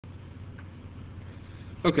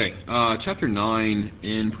Okay, Chapter 9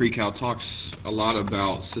 in Pre-Cal talks a lot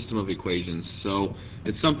about system of equations. So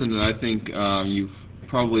it's something that I think you've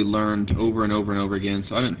probably learned over and over and over again,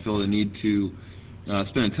 so I didn't feel the need to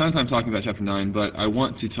spend a ton of time talking about Chapter 9, but I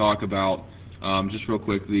want to talk about, just real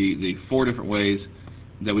quick, the 4 different ways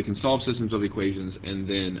that we can solve systems of equations, and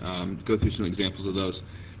then go through some examples of those.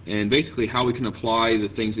 And basically how we can apply the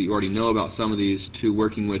things that you already know about some of these to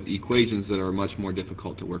working with equations that are much more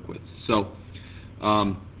difficult to work with. So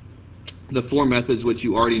the 4 methods which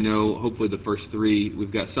you already know, hopefully the first 3,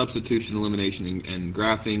 we've got substitution, elimination, and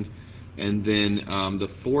graphing. And then the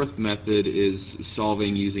 4th method is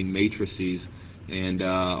solving using matrices, and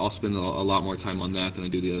I'll spend a lot more time on that than I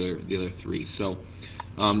do the other 3. So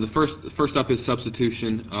the first up is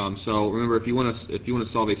substitution. So remember, if you want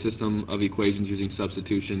to solve a system of equations using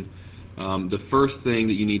substitution, the first thing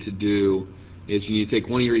that you need to do is you need to take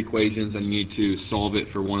one of your equations and you need to solve it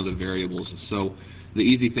for one of the variables. So the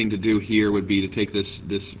easy thing to do here would be to take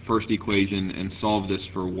this first equation and solve this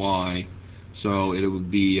for y. So it would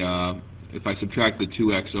be, if I subtract the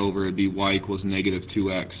 2x over, it would be y equals negative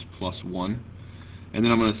 2x plus 1. And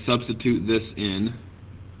then I'm going to substitute this in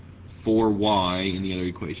for y in the other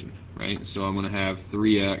equation, right? So I'm going to have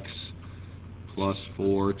 3x plus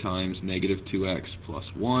 4 times negative 2x plus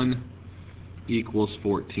 1 equals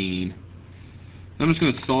 14. I'm just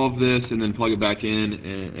going to solve this and then plug it back in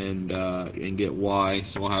and get y,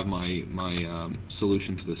 so I'll have my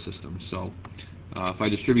solution to the system. So if I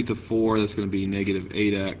distribute the 4, that's going to be negative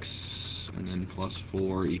 8x, and then plus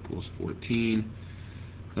 4 equals 14.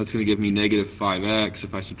 That's going to give me negative 5x.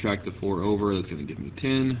 If I subtract the 4 over, that's going to give me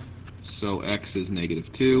 10. So x is negative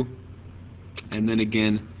 2. And then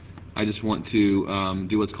again, I just want to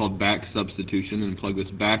do what's called back substitution and plug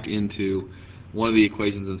this back into one of the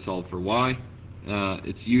equations and solve for y.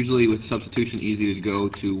 It's usually, with substitution, easy to go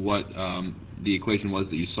to what the equation was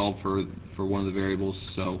that you solved for one of the variables.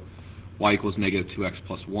 So y equals negative 2x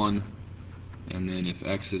plus 1. And then if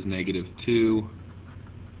x is negative 2,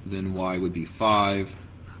 then y would be 5.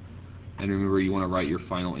 And remember, you want to write your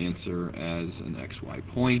final answer as an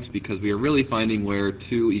xy point, because we are really finding where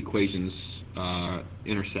 2 equations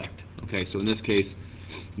intersect. Okay, so in this case,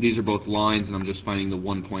 these are both lines, and I'm just finding the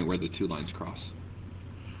one point where the 2 lines cross.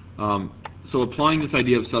 So applying this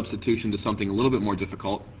idea of substitution to something a little bit more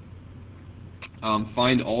difficult,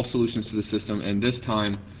 find all solutions to the system, and this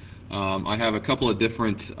time I have a couple of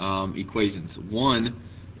different equations.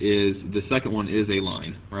 The second one is a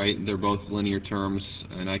line, right? They're both linear terms,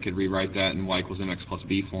 and I could rewrite that in y equals mx plus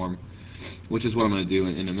b form, which is what I'm going to do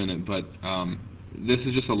in a minute. But this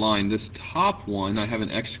is just a line. This top one, I have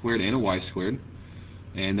an x squared and a y squared,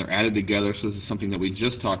 and they're added together, so this is something that we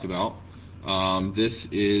just talked about. This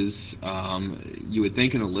is, you would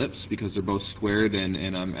think, an ellipse because they're both squared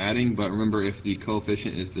and I'm adding, but remember, if the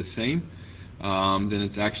coefficient is the same, then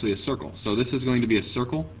it's actually a circle. So this is going to be a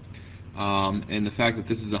circle, and the fact that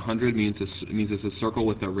this is 100 means it's a circle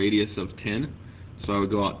with a radius of 10. So I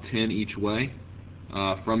would go out 10 each way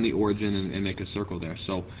from the origin and make a circle there.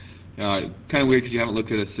 So kind of weird because you haven't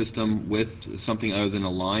looked at a system with something other than a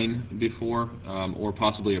line before, or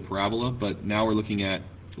possibly a parabola, but now we're looking at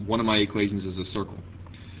one of my equations is a circle.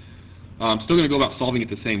 I'm still going to go about solving it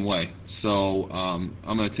the same way. So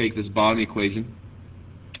I'm going to take this bottom equation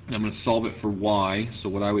and I'm going to solve it for y. So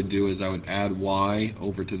what I would do is I would add y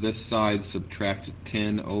over to this side, subtract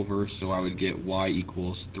 10 over, so I would get y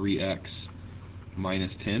equals 3x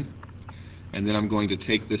minus 10. And then I'm going to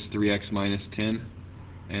take this 3x minus 10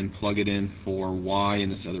 and plug it in for y in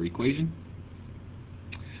this other equation.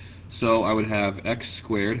 So I would have x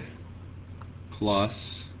squared plus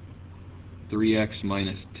 3x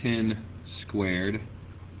minus 10 squared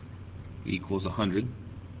equals 100.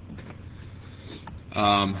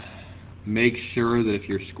 Make sure that if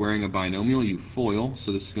you're squaring a binomial, you FOIL.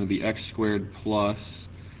 So this is going to be x squared plus,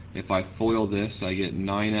 if I FOIL this, I get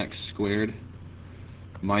 9x squared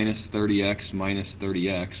minus 30x minus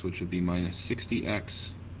 30x, which would be minus 60x,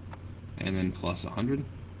 and then plus 100.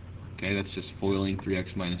 Okay, that's just FOILing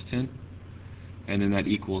 3x minus 10. And then that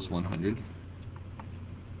equals 100.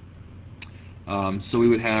 So we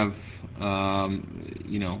would have,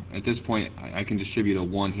 at this point, I can distribute a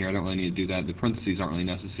 1 here. I don't really need to do that. The parentheses aren't really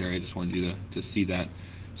necessary. I just wanted you to see that.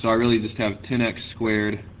 So I really just have 10x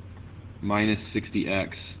squared minus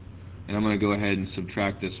 60x, and I'm going to go ahead and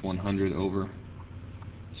subtract this 100 over,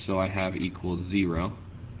 so I have equals 0.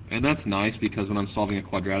 And that's nice, because when I'm solving a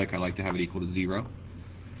quadratic, I like to have it equal to 0.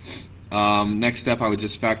 Next step, I would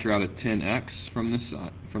just factor out a 10x from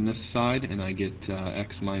this side, and I get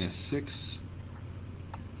x minus 6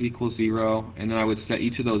 equals 0, and then I would set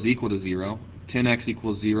each of those equal to 0. 10x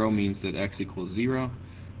equals 0 means that x equals 0,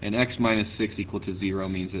 and x minus 6 equal to 0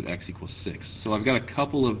 means that x equals 6. So I've got a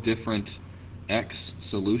couple of different x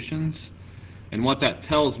solutions, and what that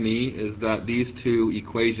tells me is that these two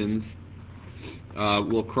equations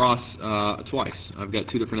will cross twice. I've got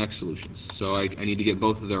two different x solutions, so I need to get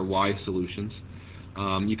both of their y solutions.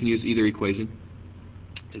 You can use either equation.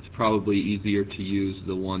 It's probably easier to use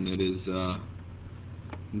the one that is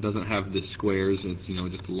doesn't have the squares.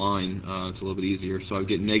 It's just a line. It's a little bit easier. So I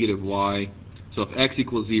get negative y. So if x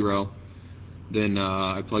equals 0, then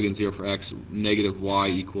I plug in 0 for x. Negative y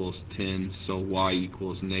equals 10. So y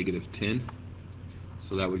equals negative 10.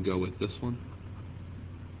 So that would go with this one.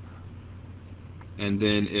 And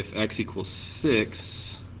then if x equals 6,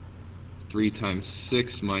 3 times 6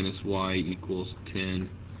 minus y equals 10.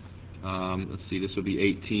 Let's see, this would be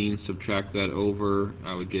 18. Subtract that over,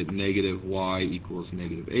 I would get negative y equals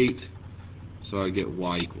negative 8. So I get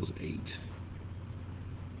y equals 8.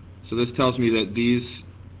 So this tells me that these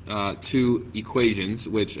two equations,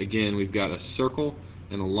 which again we've got a circle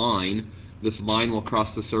and a line, this line will cross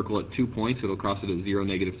the circle at 2 points. It'll cross it at 0,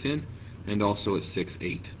 negative 10, and also at 6,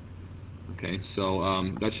 8. Okay,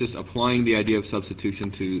 so that's just applying the idea of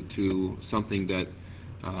substitution to something that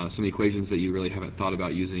some equations that you really haven't thought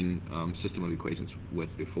about using system of equations with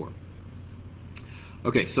before.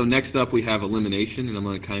 Okay, so next up we have elimination, and I'm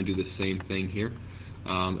going to kind of do the same thing here.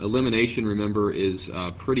 Elimination, remember, is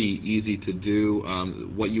pretty easy to do.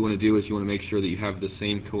 What you want to do is you want to make sure that you have the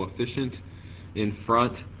same coefficient in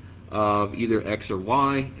front of either x or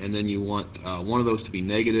y, and then you want one of those to be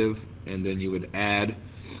negative, and then you would add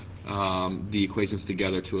the equations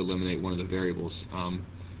together to eliminate one of the variables.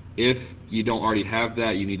 If you don't already have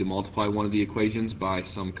that, you need to multiply one of the equations by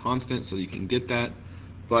some constant so you can get that.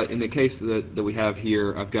 But in the case that we have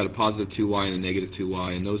here, I've got a positive 2y and a negative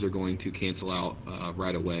 2y, and those are going to cancel out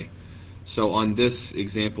right away. So on this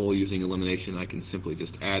example, using elimination, I can simply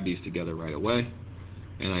just add these together right away,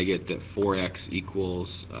 and I get that 4x equals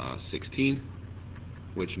 16,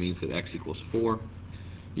 which means that x equals 4.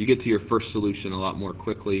 You get to your first solution a lot more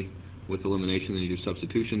quickly with elimination than you do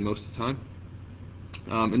substitution most of the time.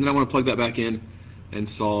 And then I want to plug that back in and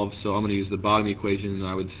solve. So I'm going to use the bottom equation, and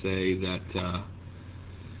I would say that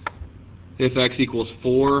if x equals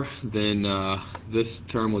 4, then this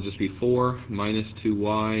term will just be 4 minus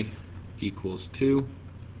 2y equals 2.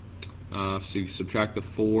 So you subtract the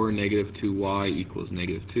 4, negative 2y equals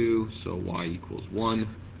negative 2, so y equals 1.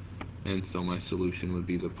 And so my solution would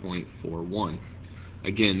be the point 4, 1.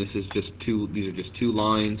 Again, these are just two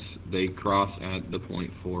lines. They cross at the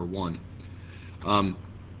point 4, 1.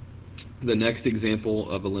 The next example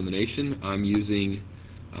of elimination, I'm using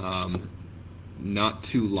not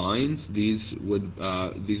two lines. These would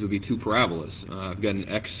be two parabolas. I've got an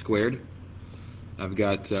x squared. I've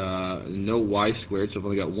got no y squared, so I've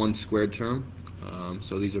only got one squared term.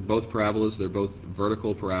 So these are both parabolas. They're both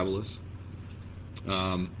vertical parabolas.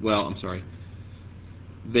 Well, I'm sorry.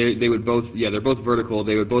 They would both, they're both vertical.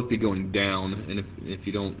 They would both be going down, and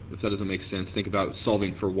if that doesn't make sense, think about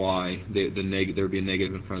solving for y. There would be a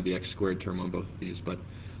negative in front of the x squared term on both of these. But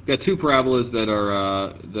we've got two parabolas that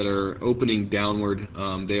are opening downward.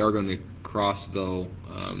 They are going to cross though,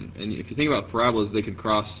 and if you think about parabolas, they could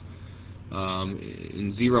cross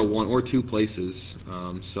in 0, 1, or 2 places.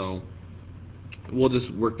 So we'll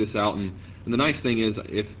just work this out. And the nice thing is,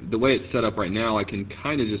 if the way it's set up right now, I can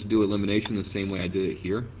kind of just do elimination the same way I did it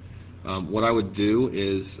here. What I would do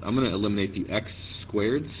is I'm going to eliminate the x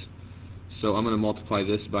squareds. So I'm going to multiply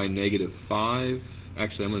this by negative 5.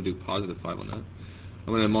 Actually, I'm going to do positive 5 on that. I'm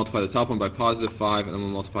going to multiply the top one by positive 5, and I'm going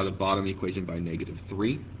to multiply the bottom equation by negative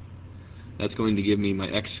 3. That's going to give me my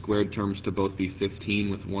x squared terms to both be 15,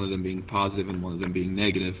 with one of them being positive and one of them being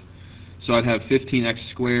negative. So I'd have 15x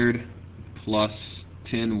squared plus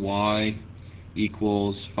 10y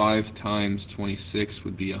equals 5 times 26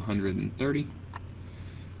 would be 130.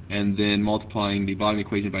 And then multiplying the bottom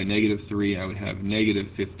equation by negative 3, I would have negative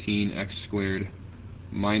 15x squared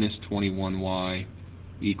minus 21y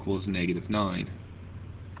equals negative 9.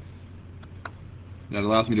 That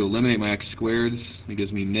allows me to eliminate my x squareds. It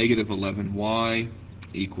gives me negative 11y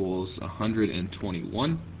equals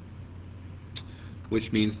 121, which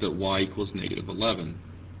means that y equals negative 11.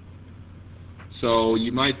 So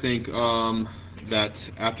you might think that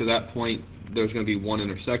after that point there's going to be one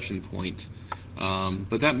intersection point,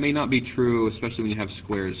 but that may not be true, especially when you have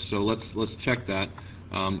squares. So let's check that.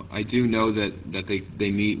 I do know that they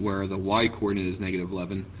meet where the y coordinate is negative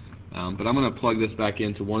 11, but I'm going to plug this back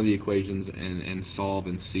into one of the equations and solve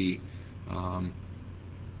and see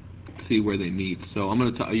where they meet. So I'm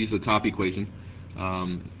going to use the top equation,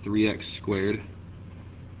 3x squared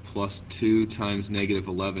plus 2 times negative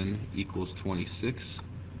 11 equals 26.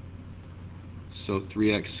 So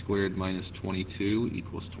 3x squared minus 22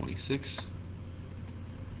 equals 26.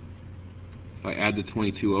 If I add the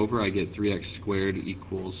 22 over, I get 3x squared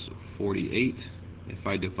equals 48. If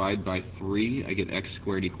I divide by 3, I get x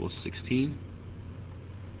squared equals 16.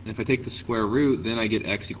 And if I take the square root, then I get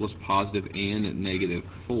x equals positive and negative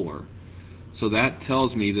 4. So that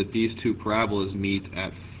tells me that these two parabolas meet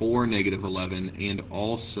at 4, negative 11, and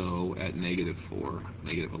also at negative 4,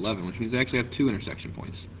 negative 11, which means they actually have two intersection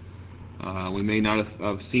points. We may not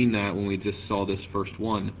have seen that when we just saw this first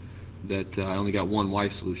one, that I only got one y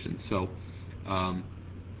solution. So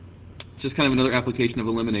just kind of another application of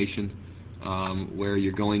elimination, where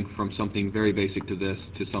you're going from something very basic to this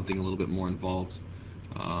to something a little bit more involved,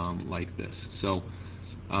 like this. So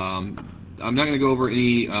I'm not going to go over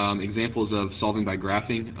any examples of solving by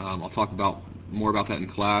graphing. I'll talk more about that in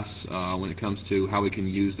class when it comes to how we can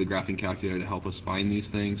use the graphing calculator to help us find these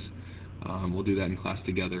things. We'll do that in class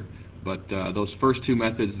together. But those first two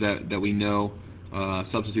methods that we know,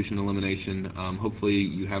 substitution and elimination, hopefully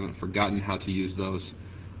you haven't forgotten how to use those.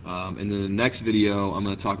 And then in the next video, I'm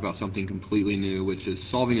going to talk about something completely new, which is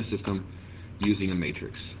solving a system using a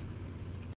matrix.